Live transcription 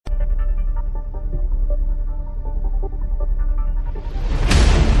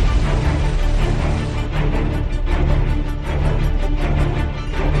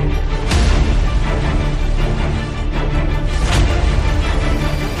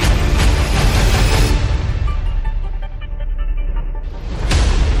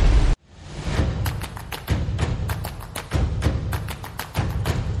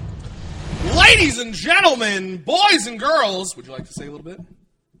and gentlemen, boys and girls, would you like to say a little bit?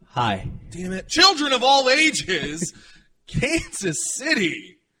 Hi. Damn it. Children of all ages, Kansas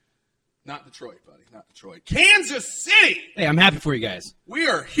City. Not Detroit, buddy, not Detroit. Kansas City. Hey, I'm happy for you guys. We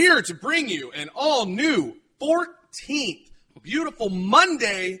are here to bring you an all-new 14th beautiful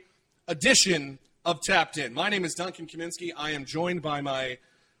Monday edition of Tapped In. My name is Duncan Kaminsky. I am joined by my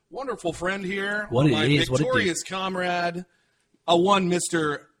wonderful friend here, my victorious comrade,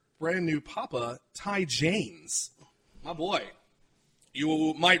 Mr. Brand New Papa, Ty James. My boy.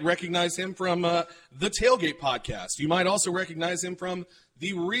 You might recognize him from the Tailgate podcast. You might also recognize him from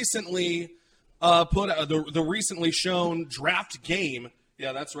the recently the recently shown draft game.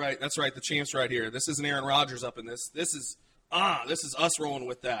 Yeah, that's right. That's right. The champ's right here. This isn't Aaron Rodgers up in this. This is us rolling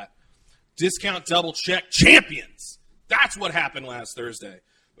with that. Discount double check champions. That's what happened last Thursday.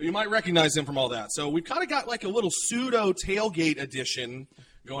 But you might recognize him from all that. So we've kind of got like a little pseudo tailgate edition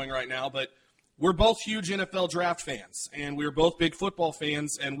going right now, but we're both huge NFL draft fans, and we're both big football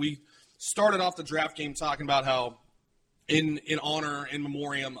fans, and we started off the draft game talking about how in honor, in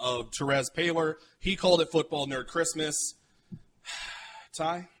memoriam of Terez Paylor, he called it Football Nerd Christmas.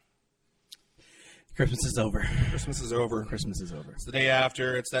 Ty? Christmas is over. Christmas is over. Christmas is over. It's the day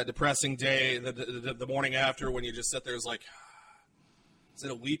after. It's that depressing day, the morning after, when you just sit there. It's like, is it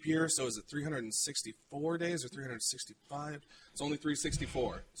a leap year? So is it 364 days or 365? It's only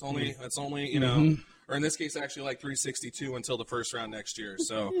 364. It's only you know, or in this case, actually like 362 until the first round next year.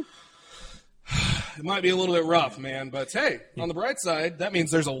 So it might be a little bit rough, man. But hey, on the bright side, that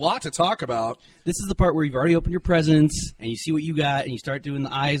means there's a lot to talk about. This is the part where you've already opened your presents and you see what you got, and you start doing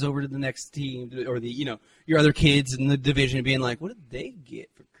the eyes over to the next team or your other kids in the division, being like, what did they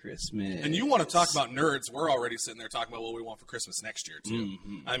get for Christmas? And you want to talk about nerds? We're already sitting there talking about what we want for Christmas next year too.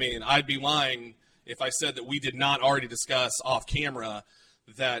 Mm-hmm. I mean, I'd be lying if I said that we did not already discuss off camera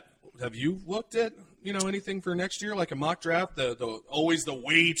that. Have you looked at anything for next year, like a mock draft? The always the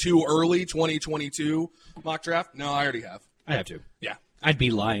way too early 2022 mock draft? No, I already have. I have to. Yeah. I'd be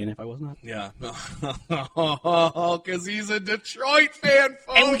lying if I was not. Yeah. Because he's a Detroit fan,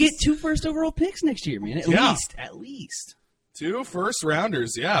 folks. And we get 2 first overall picks next year, man. At least. 2 first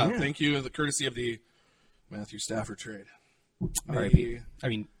rounders, yeah. Thank you, the courtesy of the Matthew Stafford trade. R.I.P.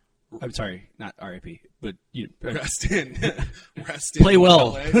 I'm sorry, not R.I.P., but rest in. Play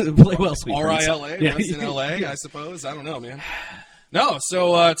well. Play well, sweet R-I-L-A, yeah. rest in L.A., I suppose. I don't know, man. No,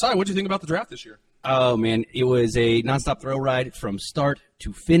 so, Ty, what do you think about the draft this year? Oh, man, it was a nonstop thrill ride from start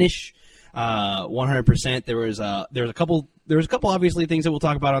to finish, 100%. There was a couple obviously things that we'll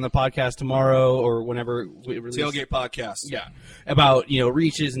talk about on the podcast tomorrow or whenever we release. Tailgate podcast. Yeah, about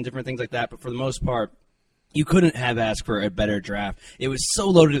reaches and different things like that, but for the most part, you couldn't have asked for a better draft. It was so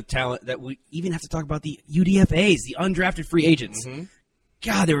loaded with talent that we even have to talk about the UDFAs, the undrafted free agents. Mm-hmm.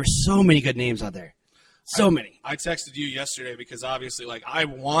 God, there were so many good names out there. So many. I texted you yesterday because obviously, I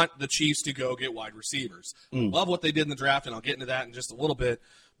want the Chiefs to go get wide receivers. Love what they did in the draft, and I'll get into that in just a little bit.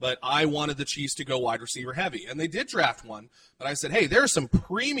 But I wanted the Chiefs to go wide receiver heavy, and they did draft one. But I said, hey, there's some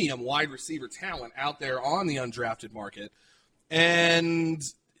premium wide receiver talent out there on the undrafted market. And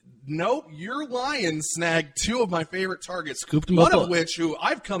nope, your Lions snagged 2 of my favorite targets. Scooped them up. One of which, who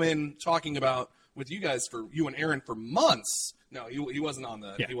I've come in talking about with you guys, for you and Aaron, for months. No, he wasn't on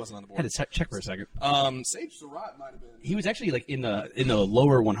the he wasn't on the board. Had to check for a second. Sage Surratt might have been. He was actually in the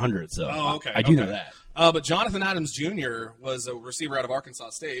lower 100s. So okay. I do know that. But Jonathan Adams Jr. was a receiver out of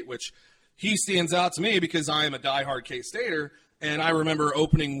Arkansas State, which he stands out to me because I am a diehard K-Stater. And I remember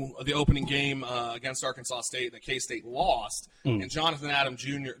the opening game against Arkansas State that K-State lost, and Jonathan Adams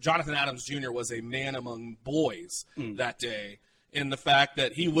Jr. was a man among boys that day in the fact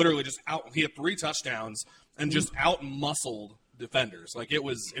that he literally he had 3 touchdowns and just out-muscled defenders. Like it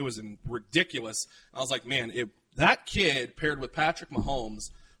was ridiculous. I was like, man, that kid paired with Patrick Mahomes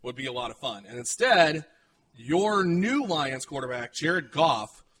would be a lot of fun. And instead, your new Lions quarterback, Jared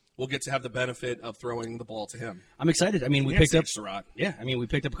Goff, we'll get to have the benefit of throwing the ball to him. I'm excited. I mean, we picked up Surratt. Yeah, I mean, we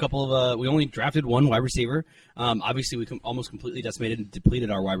picked up a couple of. We only drafted 1 wide receiver. Obviously, we almost completely decimated and depleted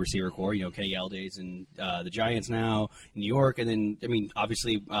our wide receiver core. Kenny Galladay's in the Giants now, in New York, and then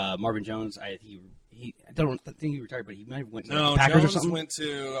obviously Marvin Jones. I don't think he retired, but he might have went to the Packers Jones or something. Went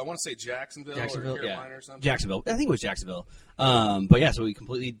to, I want to say Jacksonville or Carolina or something. Jacksonville. I think it was Jacksonville. But yeah, so we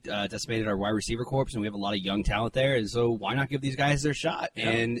completely decimated our wide receiver corps, and we have a lot of young talent there, and so why not give these guys their shot? Yeah.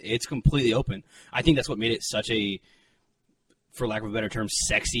 And it's completely open. I think that's what made it such a, for lack of a better term,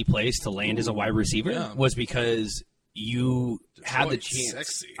 sexy place to land as a wide receiver, was because you have the chance.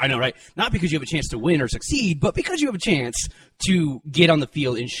 Sexy. I know, right? Not because you have a chance to win or succeed, but because you have a chance to get on the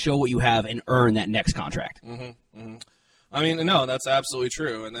field and show what you have and earn that next contract. Mm-hmm. Mm-hmm. I mean, no, that's absolutely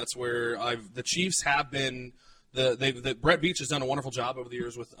true, and that's where the Chiefs have been. Brett Veach has done a wonderful job over the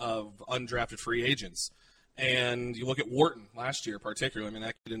years of undrafted free agents, and you look at Wharton last year, particularly. I mean,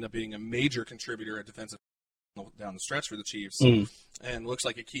 that could end up being a major contributor at defensive down the stretch for the Chiefs, and looks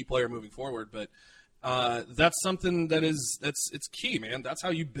like a key player moving forward. But that's something it's key, man. That's how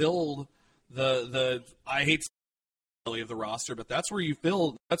you build the. I hate of the roster, but that's where you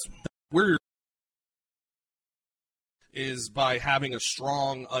build. That's where you're. Is by having a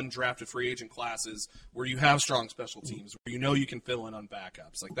strong undrafted free agent classes where you have strong special teams, where you know you can fill in on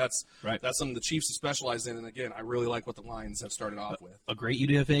backups. Like that's something the Chiefs have specialized in. And again, I really like what the Lions have started off with. A great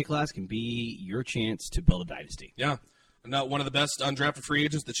UDFA class can be your chance to build a dynasty. Yeah. Now, one of the best undrafted free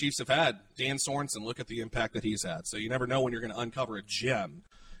agents the Chiefs have had, Dan Sorensen. Look at the impact that he's had. So you never know when you're going to uncover a gem.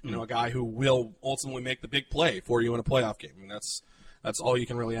 You know, a guy who will ultimately make the big play for you in a playoff game. I mean, that's all you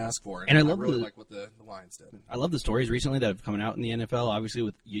can really ask for. And I really like what the Lions did. I love the stories recently that have come out in the NFL, obviously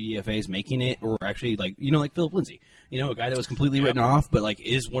with UDFAs making it, or actually like Philip Lindsay, a guy that was completely written off, but like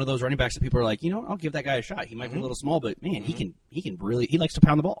is one of those running backs that people are like, I'll give that guy a shot. He might be a little small, but man, he can really, he likes to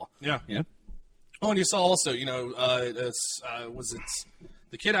pound the ball. Yeah. Yeah. Oh, and you saw also, was it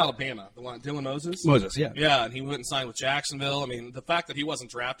the kid Alabama, the one, Dylan Moses? Moses, yeah. Yeah, and he went and signed with Jacksonville. I mean, the fact that he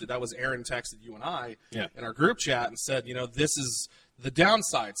wasn't drafted, that was Aaron texted you and I in our group chat and said, this is the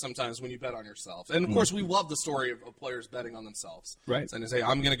downside sometimes when you bet on yourself. And, of course, we love the story of players betting on themselves. Right. And they say,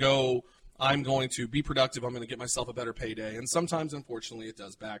 I'm going to be productive. I'm going to get myself a better payday. And sometimes, unfortunately, it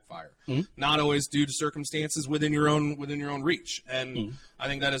does backfire. Not always due to circumstances within your own reach. And I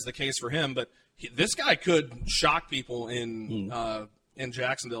think that is the case for him. But this guy could shock people in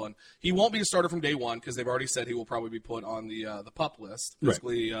Jacksonville, and he won't be a starter from day one because they've already said he will probably be put on the PUP list,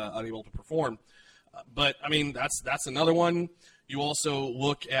 physically unable to perform. But I mean, that's another one. You also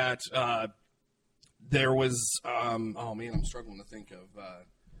look at there was I'm struggling to think of.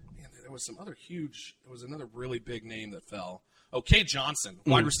 There was some other huge. There was another really big name that fell. Oh, Cade Johnson,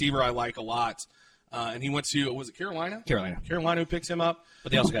 wide receiver, I like a lot. And he went to, was it Carolina? Carolina who picked him up.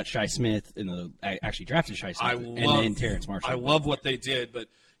 But they also got Shi Smith, actually drafted Shi Smith, and then Terrence Marshall. I love what they did, but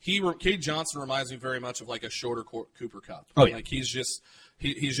Cade Johnson reminds me very much of like a shorter Cooper Kupp. Oh, yeah. Like he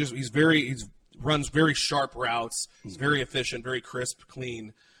runs very sharp routes. He's very efficient, very crisp,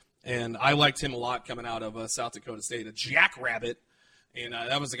 clean. And I liked him a lot coming out of South Dakota State, a jackrabbit. And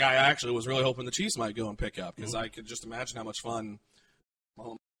that was the guy I actually was really hoping the Chiefs might go and pick up because I could just imagine how much fun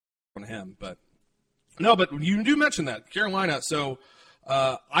on him. But no, but you do mention that Carolina. So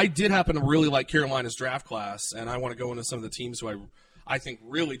I did happen to really like Carolina's draft class, and I want to go into some of the teams who I think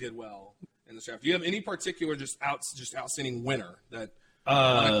really did well in this draft. Do you have any particular just outstanding winner that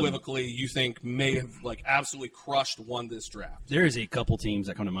unequivocally you think may have like absolutely won this draft? There is a couple teams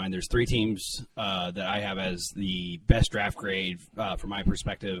that come to mind. There's 3 teams that I have as the best draft grade from my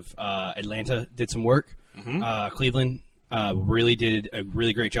perspective. Atlanta did some work. Cleveland really did a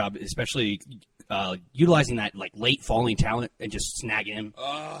really great job, especially utilizing that like late falling talent and just snagging him.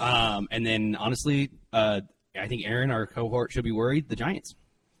 And then honestly, I think Aaron, our cohort, should be worried. The Giants.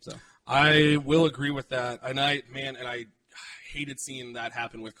 So I will agree with that. And I hated seeing that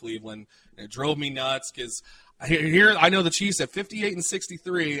happen with Cleveland. And it drove me nuts because here I know the Chiefs at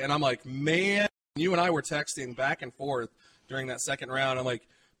 58-63, and I'm like, man, you and I were texting back and forth during that second round. I'm like,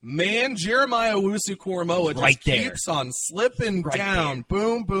 man, Jeremiah Owusu-Koramoah just keeps on slipping down. There.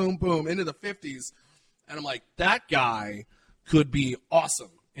 Boom, boom, boom, into the 50s. And I'm like, that guy could be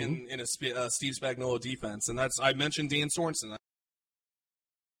awesome in a Steve Spagnuolo defense. And I mentioned Dan Sorensen.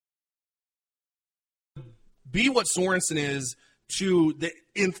 Be what Sorensen is to the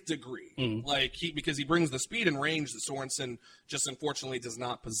nth degree. Because he brings the speed and range that Sorensen just unfortunately does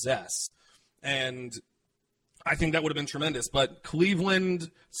not possess. And I think that would have been tremendous, but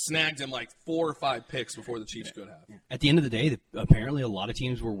Cleveland snagged him like 4 or 5 picks before the Chiefs could have. At the end of the day, apparently a lot of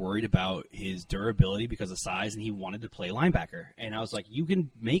teams were worried about his durability because of size, and he wanted to play linebacker. And I was like, you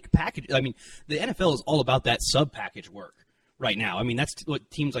can make package. I mean, the NFL is all about that sub-package work right now. I mean, that's what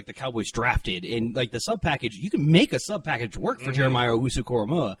teams like the Cowboys drafted. And like the sub-package, you can make a sub-package work for Jeremiah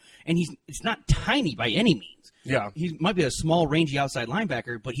Owusu-Koramoah, and it's not tiny by any means. Yeah, he might be a small, rangy outside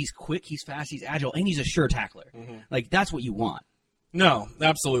linebacker, but he's quick, he's fast, he's agile, and he's a sure tackler. Like that's what you want. No,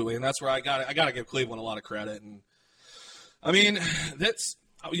 absolutely, and that's where I got to give Cleveland a lot of credit. And I mean,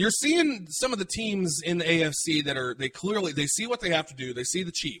 you're seeing some of the teams in the AFC that they see what they have to do. They see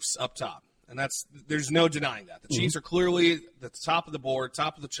the Chiefs up top, and there's no denying that. The Chiefs are clearly at the top of the board,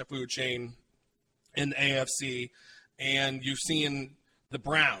 top of the food chain in the AFC, and you've seen. The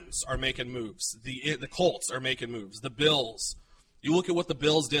Browns are making moves. The Colts are making moves. The Bills. You look at what the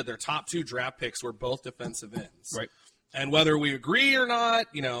Bills did. Their top 2 draft picks were both defensive ends. Right. And whether we agree or not,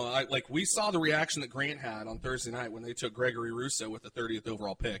 we saw the reaction that Grant had on Thursday night when they took Gregory Rousseau with the 30th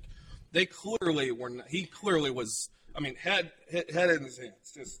overall pick. They clearly were. He clearly was. I mean, head in his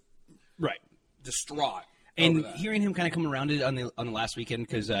hands, just right, distraught. And hearing him kind of come around it on the last weekend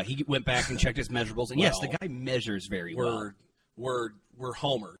because he went back and checked his measurables, and yes, the guy measures very well. We're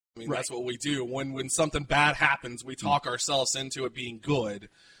Homer. I mean, right. That's what we do. When something bad happens, we talk ourselves into it being good.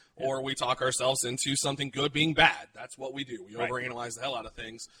 Or we talk ourselves into something good being bad. That's what we do. We overanalyze the hell out of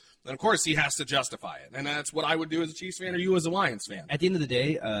things. And, of course, he has to justify it. And that's what I would do as a Chiefs fan or you as a Lions fan. At the end of the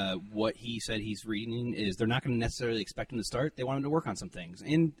day, what he said he's reading is they're not going to necessarily expect him to start. They want him to work on some things.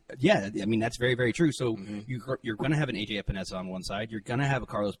 And, yeah, I mean, that's very, very true. So you're going to have an A.J. Epinesa on one side. You're going to have a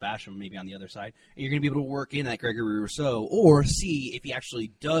Carlos Basham maybe on the other side. And you're going to be able to work in that Gregory Rousseau or see if he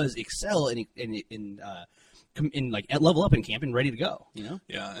actually does excel level up in camp and ready to go,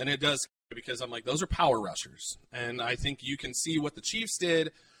 Yeah, and it does because I'm like, those are power rushers. And I think you can see what the Chiefs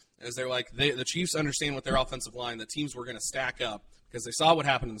did is they're like, the Chiefs understand with their offensive line that teams were going to stack up because they saw what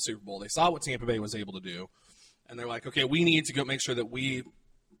happened in the Super Bowl. They saw what Tampa Bay was able to do. And they're like, okay, we need to go make sure that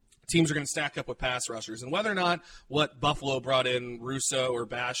teams are going to stack up with pass rushers. And whether or not what Buffalo brought in, Russo or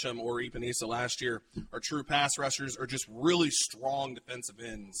Basham or Epinesa last year, are true pass rushers or just really strong defensive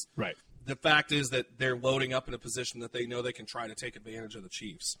ends. Right. The fact is that they're loading up in a position that they know they can try to take advantage of the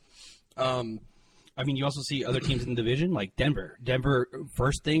Chiefs. I mean, you also see other teams in the division, like Denver. Denver,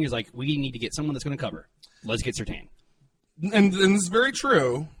 first thing is like, we need to get someone that's going to cover. Let's get Surtain. And it's very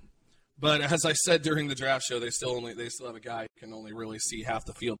true. But as I said during the draft show, they still have a guy who can only really see half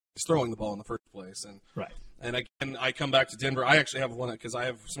the field. He's throwing the ball in the first place. And right. And again, I come back to Denver. I actually have one because I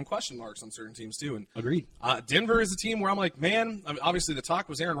have some question marks on certain teams too. And agreed. Denver is a team where I'm like, man. I mean, obviously, the talk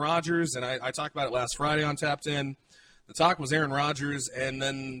was Aaron Rodgers, and I talked about it last Friday on Tapped In. The talk was Aaron Rodgers, and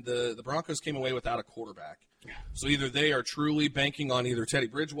then the Broncos came away without a quarterback. Yeah. So either they are truly banking on either Teddy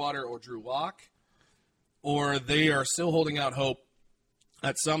Bridgewater or Drew Lock, or they are still holding out hope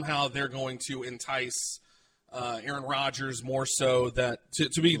that somehow they're going to entice Aaron Rodgers more so that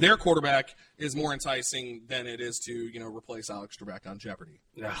to be their quarterback is more enticing than it is to replace Alex Trebek on Jeopardy.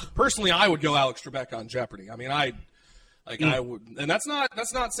 Yeah. Personally, I would go Alex Trebek on Jeopardy. I mean, I would, and that's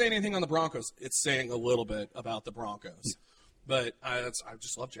not saying anything on the Broncos. It's saying a little bit about the Broncos, but I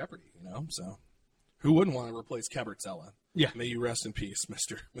just love Jeopardy, So who wouldn't want to replace Cabertella? Yeah, may you rest in peace,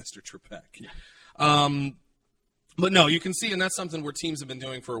 Mr. Trebek. Yeah. But no, you can see, and that's something where teams have been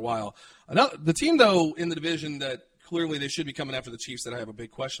doing for a while. The team, though, in the division that clearly they should be coming after the Chiefs that I have a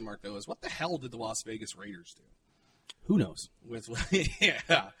big question mark, though, is what the hell did the Las Vegas Raiders do? Who knows?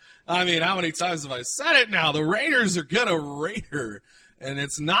 Yeah. I mean, how many times have I said it now? The Raiders are going to Raider, and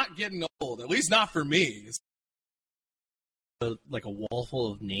it's not getting old, at least not for me. Like a wall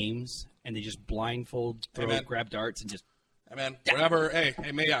full of names, and they just blindfold, grab darts, and just... Hey, man, whatever. Hey,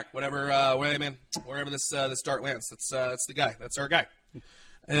 Mayak, whatever. Hey, man, wherever this dart lands, that's the guy. That's our guy.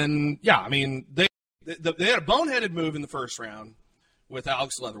 And yeah, I mean, they had a boneheaded move in the first round with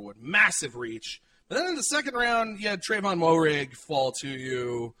Alex Leatherwood, massive reach. But then in the second round, you had Trayvon Moehrig fall to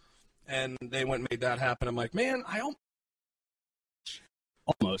you, and they went and made that happen. I'm like, man,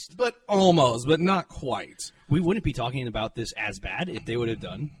 almost, but not quite. We wouldn't be talking about this as bad if they would have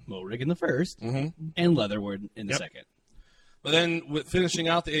done Moehrig in the first and Leatherwood in the second. But then with finishing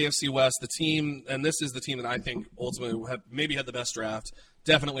out the AFC West, the team, and this is the team that I think ultimately maybe had the best draft,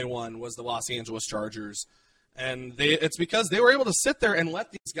 definitely won, was the Los Angeles Chargers. And it's because they were able to sit there and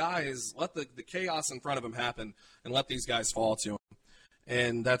let these guys, let the chaos in front of them happen and let these guys fall to them.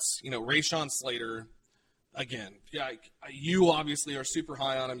 And that's, Rashawn Slater, again, you obviously are super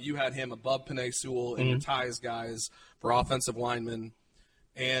high on him. You had him above Penei Sewell in your ties guys for offensive linemen.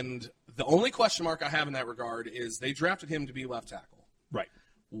 And the only question mark I have in that regard is they drafted him to be left tackle. Right.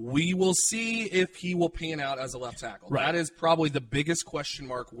 We will see if he will pan out as a left tackle. Right. That is probably the biggest question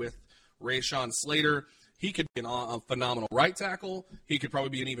mark with Rashawn Slater. He could be a phenomenal right tackle. He could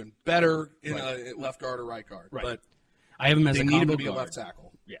probably be an even better in a left guard or right guard. Right. But I have him as a combo need him to be guard. A left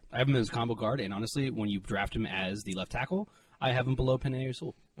tackle. Yeah, I have him as a combo guard, and honestly, when you draft him as the left tackle, I have him below Penei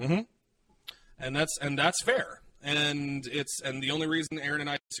Sewell. Mm-hmm. And that's fair. And the only reason Aaron and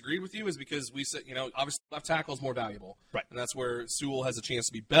I disagreed with you is because we said, obviously left tackle is more valuable. Right. And that's where Sewell has a chance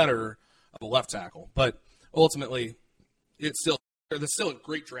to be better of a left tackle. But ultimately, there's still a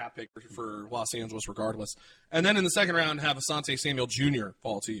great draft pick for Los Angeles regardless. And then in the second round, have Asante Samuel Jr.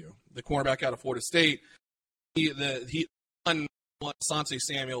 fall to you, the cornerback out of Florida State. He Asante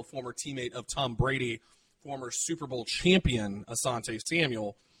Samuel, former teammate of Tom Brady, former Super Bowl champion Asante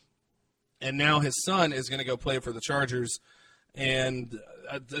Samuel. And now his son is going to go play for the Chargers. And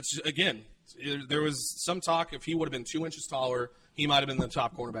that's, again, There was some talk if he would have been 2 inches taller, he might have been the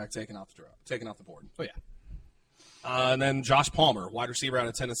top cornerback taken off the board. Oh, yeah. And then Josh Palmer, wide receiver out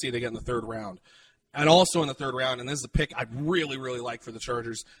of Tennessee, they get in the 3rd round. And also in the 3rd round, and this is a pick I'd really, really like for the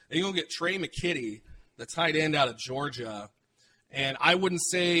Chargers, they're going to get Trey McKitty, the tight end out of Georgia. And I wouldn't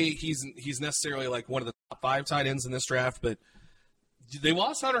say he's necessarily like one of the top 5 tight ends in this draft, but they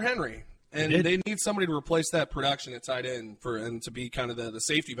lost Hunter Henry. And they need somebody to replace that production at tight end and to be kind of the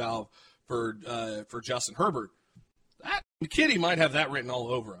safety valve for Justin Herbert. That McKitty might have that written all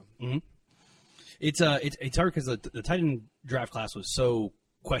over him. Mm-hmm. It's hard because the tight end draft class was so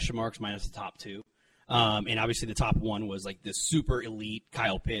question marks minus the top 2. And obviously the top 1 was like this super elite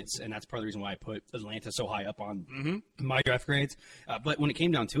Kyle Pitts, and that's part of the reason why I put Atlanta so high up on my draft grades. But when it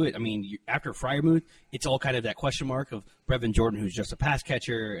came down to it, I mean, after Freiermuth, it's all kind of that question mark of Brevin Jordan, who's just a pass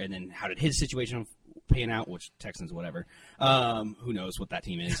catcher, and then how did his situation pan out, which Texans, whatever. Who knows what that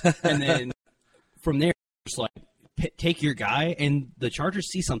team is. And then from there, just like take your guy, and the Chargers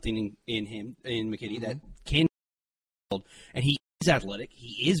see something in him, in McKitty, that can, and he is athletic,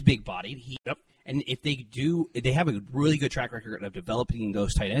 he is big-bodied, and if they have a really good track record of developing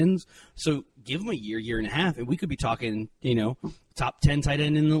those tight ends. So give them a year and a half, and we could be talking, top 10 tight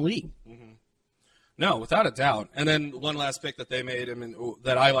end in the league. Mm-hmm. No, without a doubt. And then one last pick that they made,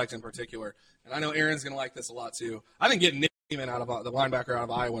 that I liked in particular, and I know Aaron's going to like this a lot too. I think getting Nick Niemann out of the linebacker out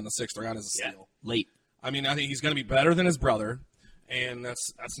of Iowa in the 6th round is a steal. Late. I mean, I think he's going to be better than his brother, and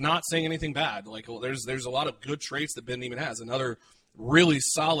that's not saying anything bad. Like, there's a lot of good traits that Ben Niemann has. Another really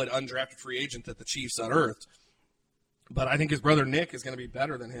solid undrafted free agent that the Chiefs unearthed. But I think his brother Nick is going to be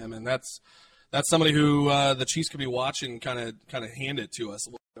better than him, and that's somebody who the Chiefs could be watching kind of hand it to us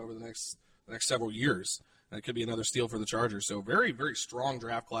a little bit over the next several years. And it could be another steal for the Chargers. So very, very strong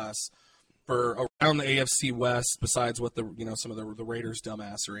draft class for around the AFC West, besides what some of the Raiders'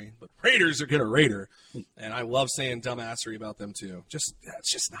 dumbassery. But Raiders are going to Raider, and I love saying dumbassery about them too.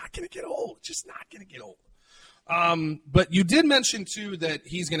 It's just not going to get old. Just not going to get old. But you did mention, too, that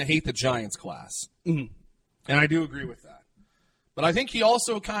he's going to hate the Giants class. Mm-hmm. And I do agree with that. But I think he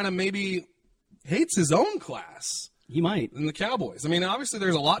also kind of maybe hates his own class. He might. And the Cowboys. I mean, obviously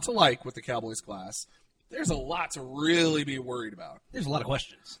there's a lot to like with the Cowboys class. There's a lot to really be worried about. There's a lot of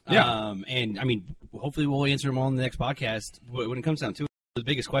questions. Yeah. And, I mean, hopefully we'll answer them all in the next podcast. But when it comes down to it, the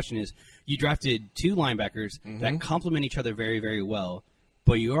biggest question is you drafted 2 linebackers that complement each other very, very well,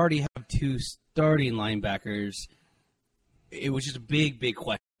 but you already have 2 starting linebackers. It was just a big, big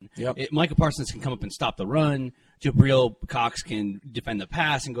question. Yep. Micah Parsons can come up and stop the run. Jabril Cox can defend the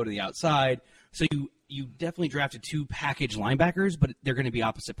pass and go to the outside. So you definitely drafted 2 package linebackers, but they're going to be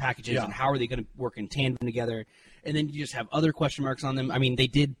opposite packages, and how are they going to work in tandem together? And then you just have other question marks on them. I mean, they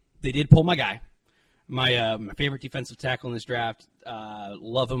did pull my guy, my favorite defensive tackle in this draft.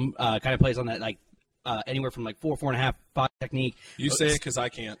 Love him. Kind of plays on that anywhere from 4.5, 5 technique. You say it because I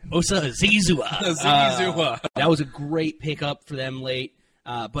can't. Osa Zizua. Zizua. That was a great pickup for them late.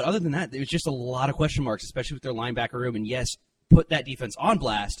 But other than that, there was just a lot of question marks, especially with their linebacker room. And yes, put that defense on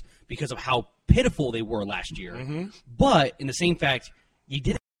blast because of how pitiful they were last year. Mm-hmm. But in the same fact,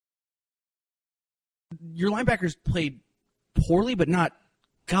 your linebackers played poorly, but not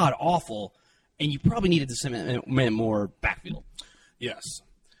god awful, and you probably needed to cement more backfield. Yes.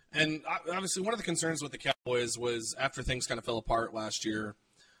 And obviously one of the concerns with the Cowboys was after things kind of fell apart last year,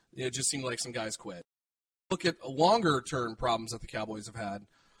 it just seemed like some guys quit. Look at longer-term problems that the Cowboys have had,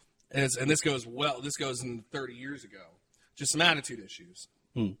 and this goes in 30 years ago, just some attitude issues.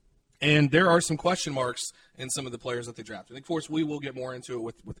 And there are some question marks in some of the players that they drafted. Of course, we will get more into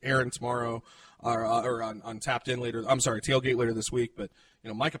it with Aaron tomorrow, or on Tapped In later. I'm sorry, Tailgate later this week. But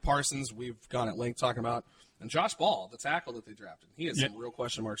Micah Parsons, we've gone at length talking about, and Josh Ball, the tackle that they drafted, he has some real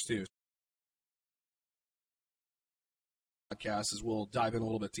question marks too. Podcast as we'll dive in a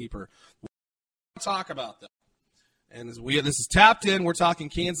little bit deeper. We'll talk about them, and this is Tapped In. We're talking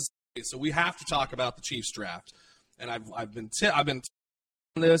Kansas City, so we have to talk about the Chiefs draft. And I've been on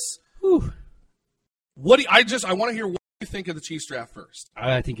this. Whew. I want to hear what you think of the Chiefs draft first.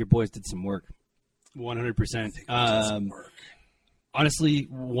 I think your boys did some work, 100%. Honestly,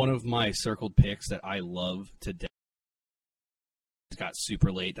 one of my circled picks that I love to death got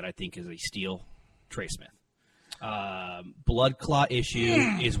super late that I think is a steal, Trey Smith. Blood clot issue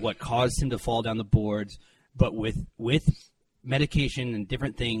is what caused him to fall down the boards, but with medication and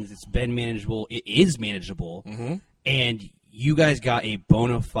different things, it's been manageable. It is manageable, and you guys got a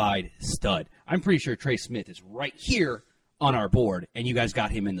bona fide stud. I'm pretty sure Trey Smith is right here on our board, and you guys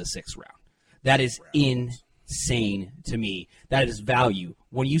got him in the 6th round. That is insane to me. That is value.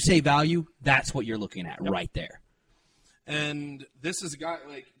 When you say value, that's what you're looking at right there. And this is a guy,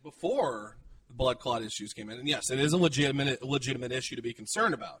 before blood clot issues came in. And yes, it is a legitimate issue to be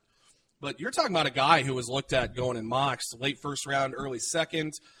concerned about. But you're talking about a guy who was looked at going in mocks, late first round, early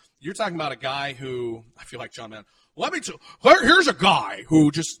second. You're talking about a guy who, I feel like John Madden. Here's a guy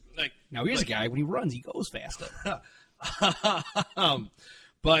who just like. Now here's a guy, when he runs, he goes faster.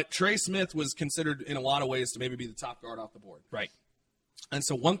 But Trey Smith was considered in a lot of ways to maybe be the top guard off the board. Right. And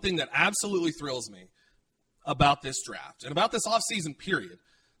so one thing that absolutely thrills me about this draft and about this offseason period,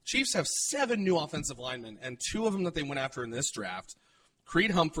 Chiefs have 7 new offensive linemen, and 2 of them that they went after in this draft,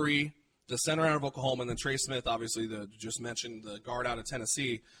 Creed Humphrey, the center out of Oklahoma, and then Trey Smith, obviously, just mentioned the guard out of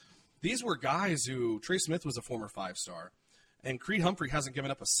Tennessee. These were guys who, Trey Smith was a former 5-star, and Creed Humphrey hasn't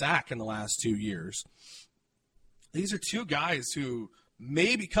given up a sack in the last 2 years. These are 2 guys who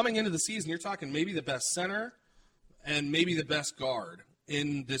maybe coming into the season, you're talking maybe the best center and maybe the best guard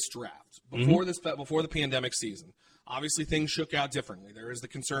in this draft before the pandemic season. Obviously, things shook out differently. There is the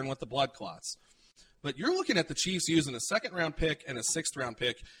concern with the blood clots. But you're looking at the Chiefs using a 2nd-round pick and a 6th-round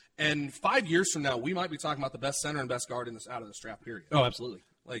pick, and 5 years from now, we might be talking about the best center and best guard out of this draft period. Oh, absolutely.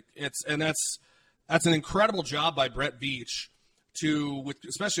 That's an incredible job by Brett Veach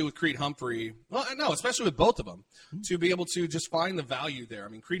especially with Creed Humphrey. Well, no, especially with both of them, to be able to just find the value there. I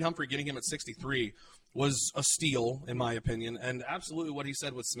mean, Creed Humphrey getting him at 63 was a steal, in my opinion, and absolutely what he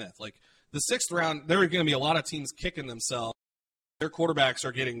said with Smith. Like, the 6th round, there are going to be a lot of teams kicking themselves. Their quarterbacks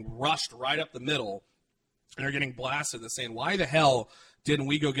are getting rushed right up the middle, and they're getting blasted. They're saying, why the hell didn't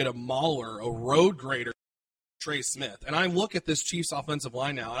we go get a mauler, a road grader, Trey Smith? And I look at this Chiefs offensive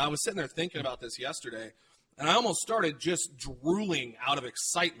line now, and I was sitting there thinking about this yesterday, and I almost started just drooling out of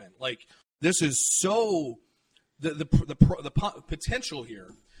excitement. Like, this is so the potential here.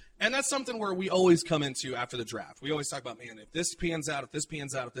 And that's something where we always come into after the draft. We always talk about, man, if this pans out, if this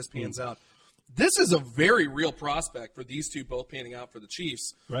pans out, if this pans out. This is a very real prospect for these 2 both panning out for the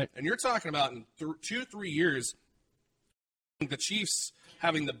Chiefs. Right. And you're talking about in 2-3 years, the Chiefs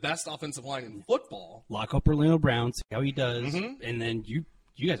having the best offensive line in football. Lock up Orlando Brown, see how he does, and then you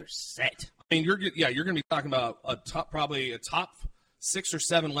guys are set. I mean, you're going to be talking about probably a top 6 or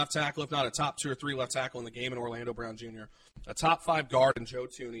 7 left tackle, if not a top 2 or 3 left tackle in the game in Orlando Brown Jr., a top 5 guard in Joe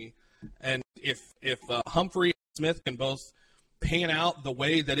Thuney, and if Humphrey and Smith can both pan out the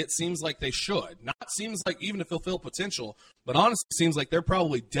way that it seems like they should, not seems like even to fulfill potential, but honestly seems like they're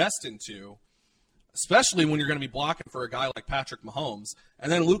probably destined to, especially when you're going to be blocking for a guy like Patrick Mahomes,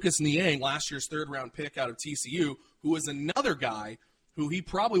 and then Lucas Niang, last year's 3rd-round pick out of TCU, who is another guy who he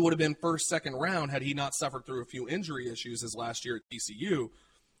probably would have been 1st, 2nd round had he not suffered through a few injury issues his last year at TCU.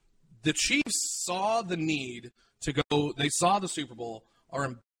 The Chiefs saw the need to go. They saw the Super Bowl, are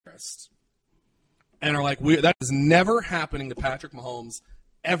embarrassed, and are like, that is never happening to Patrick Mahomes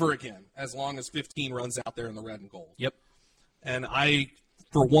ever again, as long as 15 runs out there in the red and gold. Yep. And I,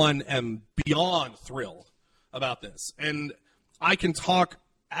 for one, am beyond thrilled about this. And I can talk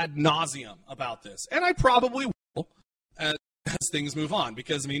ad nauseum about this, and I probably will as things move on,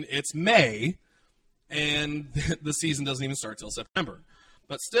 because, I mean, it's May, and the season doesn't even start till September.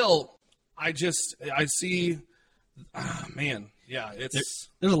 But still, I see, man, yeah,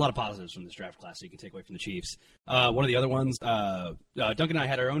 there's a lot of positives from this draft class that you can take away from the Chiefs. One of the other ones, Duncan and I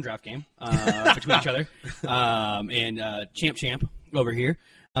had our own draft game between each other, and champ over here.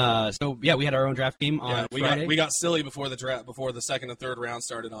 So yeah, we had our own draft game on Friday. We got silly before the draft, before the 2nd and 3rd round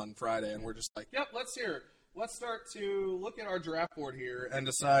started on Friday, and we're just like, yep, let's start to look at our draft board here and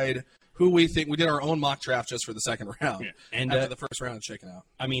decide who we think. We did our own mock draft just for the 2nd round, and after the 1st round had shaken out.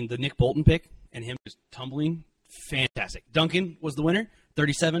 I mean, the Nick Bolton pick and him just tumbling, fantastic. Duncan was the winner,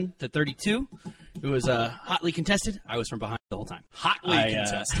 37-32. It was hotly contested. I was from behind the whole time. Hotly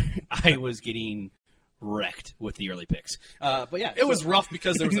contested. I was getting wrecked with the early picks. But yeah, it was rough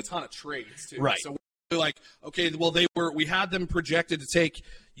because there was a ton of trades too. Right. So we're like, okay, well we had them projected to take.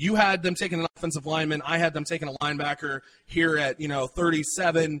 You had them taking an offensive lineman. I had them taking a linebacker here at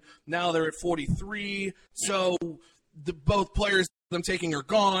 37. Now they're at 43. So both players them taking are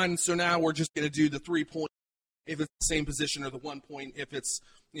gone. So now we're just going to do the 3-point if it's the same position, or the 1 point if it's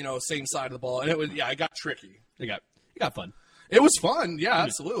same side of the ball. And it got tricky. It got fun. It was fun, yeah,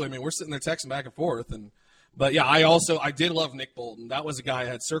 absolutely. I mean, we're sitting there texting back and forth, but yeah, I did love Nick Bolton. That was a guy I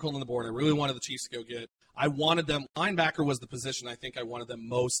had circled on the board. I really wanted the Chiefs to go get. I wanted them. Linebacker was the position I think I wanted them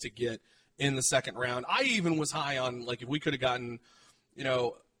most to get in the 2nd round. I even was high on, like, if we could have gotten,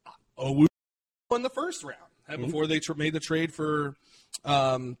 Owusu in the 1st round before they made the trade for,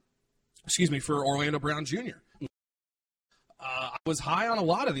 for Orlando Brown Jr. I was high on a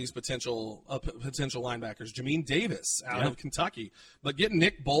lot of these potential linebackers. Jamin Davis out of Kentucky. But getting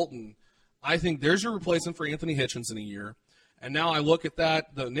Nick Bolton, I think there's your replacement for Anthony Hitchens in a year. And now I look at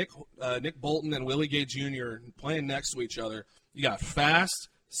that, the Nick Bolton and Willie Gay Jr. playing next to each other. You got fast,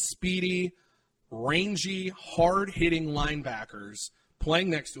 speedy, rangy, hard-hitting linebackers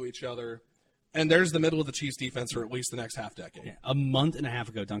playing next to each other. And there's the middle of the Chiefs defense for at least the next half decade. Yeah. A month and a half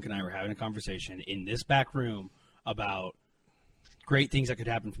ago, Duncan and I were having a conversation in this back room about great things that could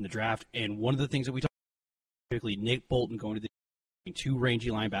happen from the draft. And one of the things that we talked about, particularly Nick Bolton going to the two rangy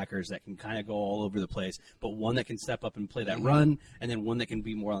linebackers that can kind of go all over the place, but one that can step up and play that run, and then one that can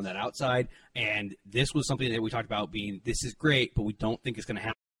be more on that outside. And this was something that we talked about being, this is great, but we don't think it's going to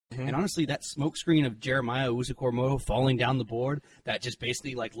happen. And honestly, that smoke screen of Jeremiah Owusu-Koramoah falling down the board that just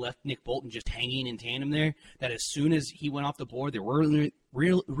basically like left Nick Bolton just hanging in tandem there, that as soon as he went off the board, there really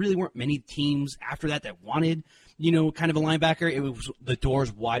weren't many teams after that wanted, kind of a linebacker. It was the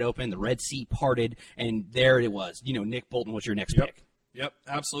doors wide open, the Red Sea parted, and there it was. Nick Bolton was your next pick. Yep,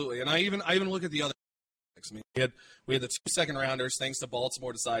 absolutely. And I even look at the other picks. I mean, we had the 2 second-rounders, thanks to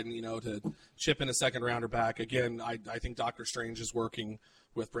Baltimore deciding, to chip in a second-rounder back. Again, I think Dr. Strange is working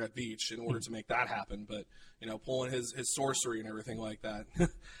with Brett Veach in order to make that happen, but pulling his sorcery and everything like that.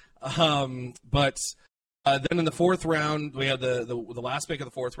 But then in the 4th round, we had the last pick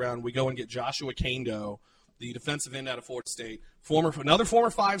of the 4th round. We go and get Joshua Kando, the defensive end out of Florida State, another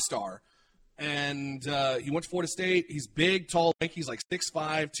former 5-star, and he went to Florida State. He's big, tall, lanky. He's like 6'5",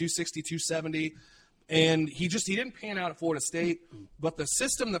 260, 270. And he didn't pan out at Florida State, but the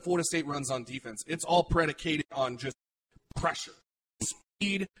system that Florida State runs on defense, it's all predicated on just pressure.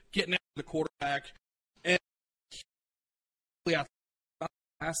 Speed, getting after the quarterback, and he's a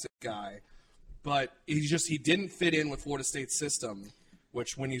fantastic guy, but he didn't fit in with Florida State's system,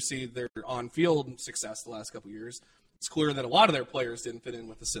 which when you see their on-field success the last couple of years, it's clear that a lot of their players didn't fit in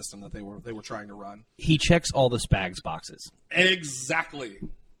with the system that they were trying to run. He checks all the Spags boxes. Exactly.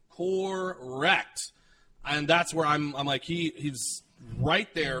 Correct. And that's where I'm like, he's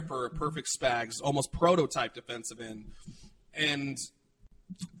right there for a perfect Spags, almost prototype defensive end. And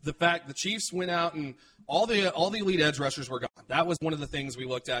the fact the Chiefs went out and all the elite edge rushers were gone. That was one of the things we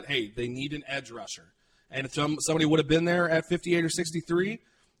looked at. Hey, they need an edge rusher. And if somebody would have been there at 58 or 63,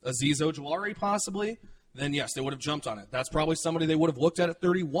 Azeez Ojulari possibly, then yes, they would have jumped on it. That's probably somebody they would have looked at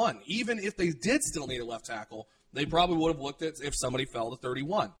 31. Even if they did still need a left tackle, they probably would have looked at if somebody fell to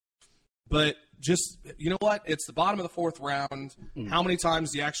 31. But just, you know what? It's the bottom of the 4th round. How many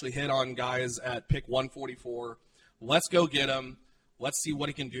times do you actually hit on guys at pick 144? Let's go get him. Let's see what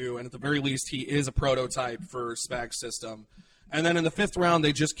he can do. And at the very least, he is a prototype for Spag's system. And then in the 5th round,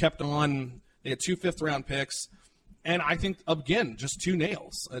 they just kept on. They had 2 5th-round picks. And I think, again, just 2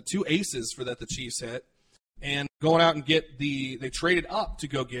 nails, 2 aces for that the Chiefs hit. And going out and they traded up to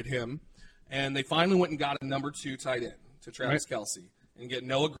go get him. And they finally went and got a number 2 tight end to Travis Kelce. And get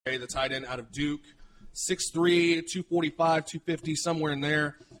Noah Gray, the tight end out of Duke, 6'3", 245, 250, somewhere in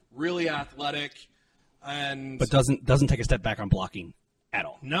there. Really athletic. But doesn't take a step back on blocking at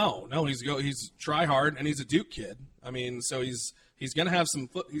all. No, he's try hard, and he's a Duke kid. I mean, so he's gonna have some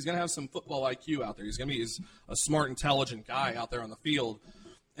football IQ out there. He's gonna be a smart, intelligent guy out there on the field,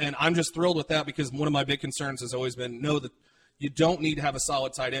 and I'm just thrilled with that because one of my big concerns has always been that you don't need to have a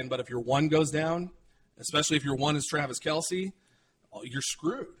solid tight end, but if your one goes down, especially if your one is Travis Kelce, you're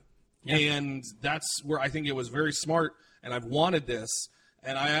screwed. Yeah. And that's where I think it was very smart, and I've wanted this.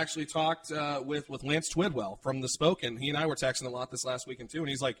 And I actually talked with Lance Twidwell from The Spoken. He and I were texting a lot this last weekend, too. And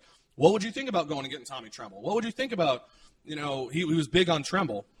he's like, what would you think about going and getting Tommy Tremble? What would you think about, he was big on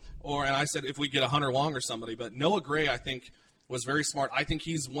Tremble. And I said, if we get a Hunter Long or somebody. But Noah Gray, I think, was very smart. I think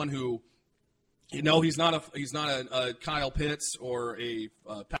he's one who, he's not a Kyle Pitts or a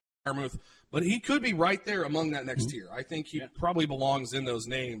Pat Freiermuth, but he could be right there among that next tier. I think he probably belongs in those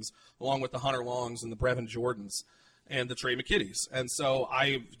names, along with the Hunter Longs and the Brevin Jordans and the Trey McKitties. And so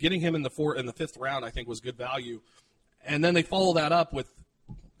getting him in the 5th round, I think, was good value. And then they followed that up with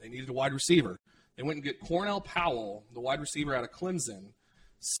they needed a wide receiver. They went and get Cornell Powell, the wide receiver out of Clemson,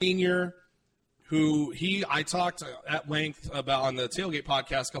 senior, who I talked at length about on the Tailgate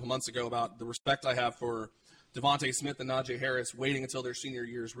podcast a couple months ago about the respect I have for Devontae Smith and Najee Harris waiting until their senior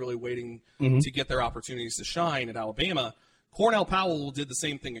years, really waiting to get their opportunities to shine at Alabama. Cornell Powell did the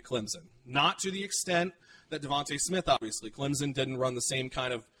same thing at Clemson. Not to the extent that Devontae Smith, obviously. Clemson didn't run the same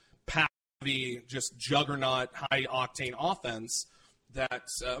kind of pass-heavy, just juggernaut, high-octane offense that,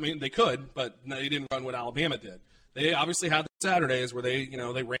 they could, but they didn't run what Alabama did. They obviously had the Saturdays where they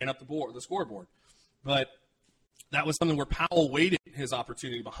ran up the scoreboard. But that was something where Powell waited his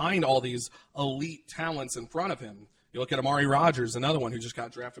opportunity behind all these elite talents in front of him. You look at Amari Rodgers, another one who just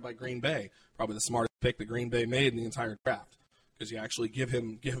got drafted by Green Bay, probably the smartest pick that Green Bay made in the entire draft. Because you actually give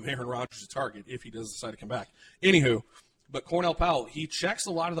Aaron Rodgers a target if he does decide to come back. Anywho, But Cornell Powell, he checks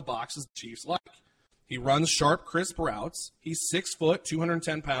a lot of the boxes the Chiefs like. He runs sharp, crisp routes. He's 6 foot,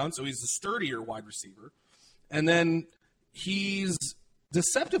 210 pounds, so he's a sturdier wide receiver. And then he's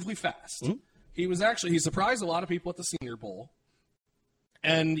deceptively fast. Mm-hmm. He surprised a lot of people at the Senior Bowl.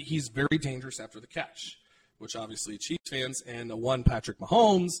 And he's very dangerous after the catch, which obviously Chiefs fans and the one Patrick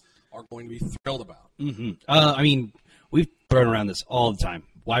Mahomes are going to be thrilled about. Mm-hmm. I mean, we've thrown around this all the time.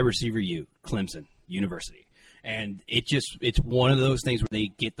 Wide receiver U, Clemson University. And it's one of those things where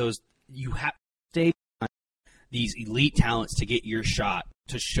they get those, you have to stay on these elite talents to get your shot,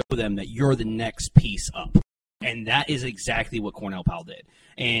 to show them that you're the next piece up. And that is exactly what Cornell Powell did.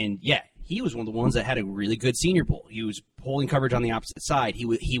 And yeah, he was one of the ones that had a really good Senior Bowl. He was pulling coverage on the opposite side.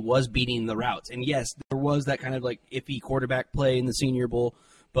 He was beating the routes. And yes, there was that kind of like iffy quarterback play in the Senior Bowl,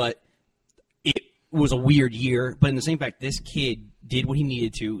 but it was a weird year. But in the same fact, this kid did what he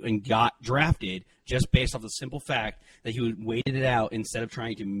needed to and got drafted just based off the simple fact that he waited it out instead of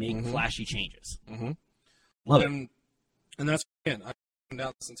trying to make flashy changes. Mm-hmm. Love it. And that's, again, I found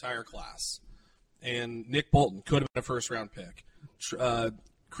out this entire class. And Nick Bolton could have been a first-round pick.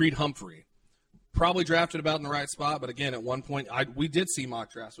 Creed Humphrey, probably drafted about in the right spot, but again, at one point, we did see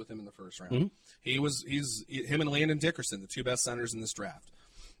mock drafts with him in the first round. Mm-hmm. He's him and Landon Dickerson, the two best centers in this draft.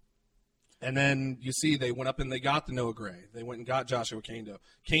 And then you see they went up and they got the Noah Gray. They went and got Joshua Kando.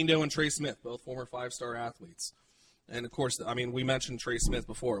 Kando and Trey Smith, both former 5-star athletes. And, of course, I mean, we mentioned Trey Smith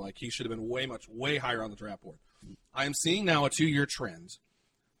before. Like, he should have been way higher on the draft board. I am seeing now a 2-year trend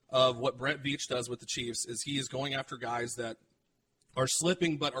of what Brett Veach does with the Chiefs is he is going after guys that are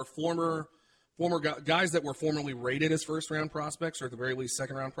slipping but are former guys that were formerly rated as first-round prospects or at the very least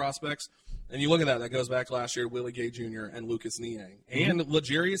second-round prospects. And you look at that. That goes back last year to Willie Gay Jr. and Lucas Niang and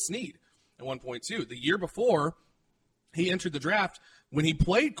L'Jarius Sneed at one point, too. The year before he entered the draft, when he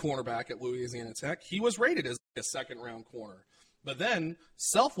played cornerback at Louisiana Tech, he was rated as a second-round corner. But then,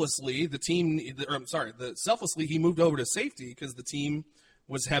 selflessly, he moved over to safety because the team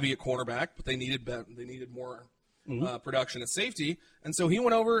was heavy at cornerback, but they needed more production at safety. And so he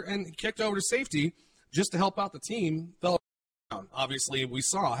went over and kicked over to safety just to help out the team. Fell around. Obviously, we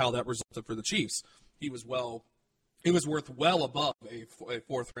saw how that resulted for the Chiefs. He was worth well above a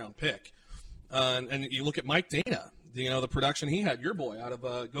fourth-round pick. And you look at Mike Dana, the production he had, your boy, out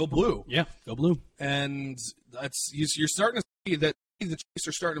of Go Blue. Yeah, Go Blue. And you're starting to see that the Chiefs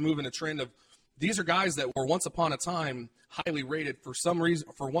are starting to move in a trend of these are guys that were once upon a time highly rated for some reason,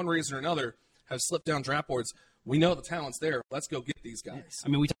 for one reason or another, have slipped down draft boards. We know the talent's there. Let's go get these guys. I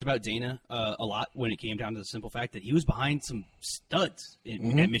mean, we talked about Dana a lot when it came down to the simple fact that he was behind some studs at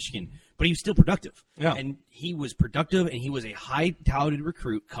Michigan, but he was still productive. Yeah. And he was productive, and he was a high-talented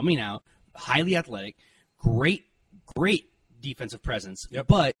recruit coming out, highly athletic, great defensive presence,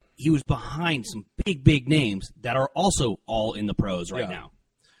 but he was behind some big names that are also all in the pros right now.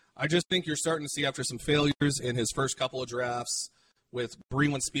 I just think you're starting to see after some failures in his first couple of drafts, with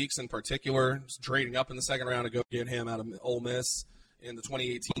Breland Speaks in particular, trading up in the second round to go get him out of Ole Miss in the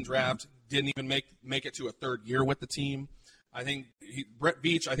 2018 draft, didn't even make it to a third year with the team. I think Brett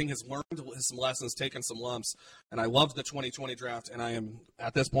Veach, has learned some lessons, taken some lumps, and I loved the 2020 draft, and I am,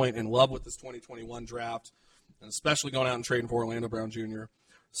 at this point, in love with this 2021 draft, and especially going out and trading for Orlando Brown Jr.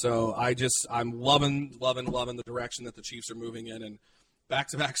 So I'm loving the direction that the Chiefs are moving in, and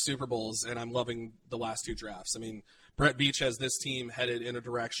back-to-back Super Bowls, and I'm loving the last two drafts. I mean, Brett Veach has this team headed in a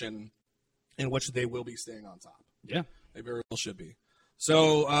direction in which they will be staying on top. Yeah. They very well should be.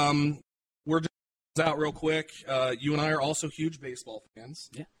 So we're just out real quick. You and I are also huge baseball fans.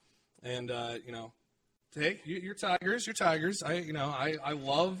 Yeah. And, hey, you're Tigers. You're Tigers. I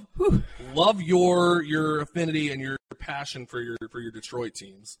love your affinity and your passion for your Detroit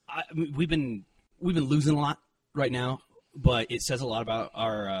teams. We've been losing a lot right now, but it says a lot about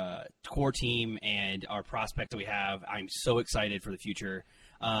our core team and our prospect that we have. I'm so excited for the future.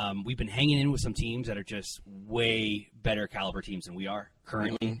 We've been hanging in with some teams that are just way better caliber teams than we are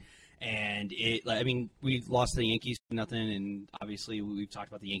currently. And we lost to the Yankees 0-0, and obviously we've talked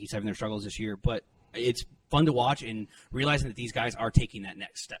about the Yankees having their struggles this year, but it's fun to watch and realizing that these guys are taking that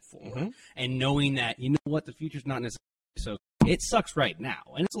next step forward and knowing that, the future's not necessarily so. It sucks right now,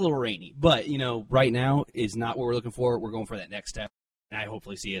 and it's a little rainy, but, right now is not what we're looking for. We're going for that next step, and I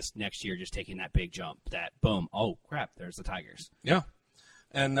hopefully see us next year just taking that big jump, that boom, oh, crap, there's the Tigers. Yeah,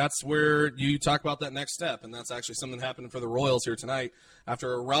 and that's where you talk about that next step, and that's actually something that happened for the Royals here tonight.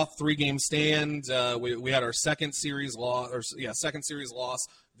 After a rough 3-game stand, we had our second series loss of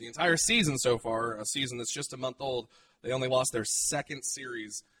the entire season so far, a season that's just a month old. They only lost their second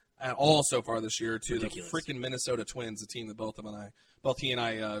series at all so far this year to Ridiculous. The freaking Minnesota Twins, a team that both he and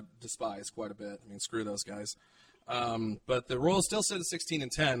I despise quite a bit. I mean, screw those guys. But the Royals still sit at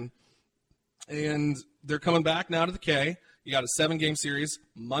 16-10, and they're coming back now to the K. You got a 7-game series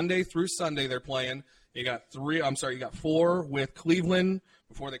Monday through Sunday. They're playing. You got 4 with Cleveland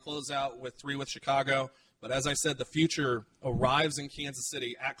before they close out with 3 with Chicago. But as I said, the future arrives in Kansas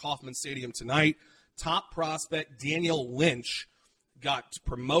City at Kauffman Stadium tonight. Top prospect Daniel Lynch got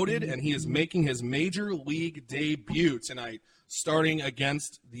promoted, and he is making his major league debut tonight, starting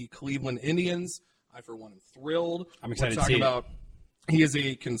against the Cleveland Indians. I, for one, am thrilled. I'm excited We're talking to see about he is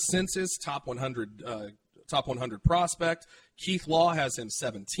a consensus top 100 prospect. Keith Law has him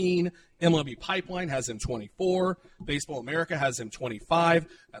 17. MLB Pipeline has him 24. Baseball America has him 25.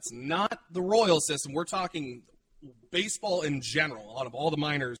 That's not the Royal system. We're talking baseball in general. Out of all the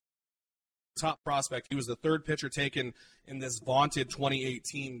minors, top prospect. He was the 3rd pitcher taken in this vaunted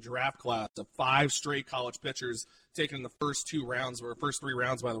 2018 draft class of 5 straight college pitchers taken in the first 3 rounds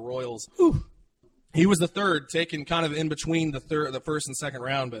by the Royals. Whew. He was the 3rd, taken kind of in between the first and second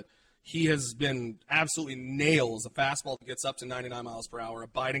round, but he has been absolutely nails. A fastball that gets up to 99 miles per hour, a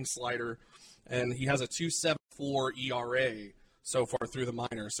biting slider, and he has a 2.74 ERA so far through the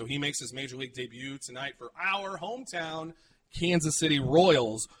minors. So he makes his major league debut tonight for our hometown Kansas City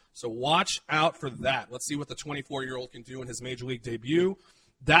Royals. So watch out for that. Let's see what the 24-year-old can do in his major league debut.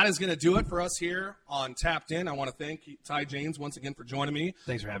 That is going to do it for us here on Tapped In. I want to thank Ty James once again for joining me.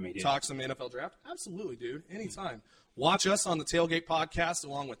 Thanks for having me, dude. Talk some NFL draft. Absolutely, dude. Anytime. Watch us on the Tailgate Podcast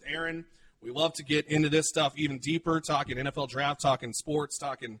along with Aaron. We love to get into this stuff even deeper, talking NFL draft, talking sports,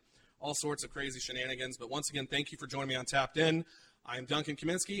 talking all sorts of crazy shenanigans. But once again, thank you for joining me on Tapped In. I'm Duncan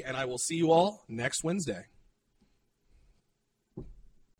Kaminsky, and I will see you all next Wednesday.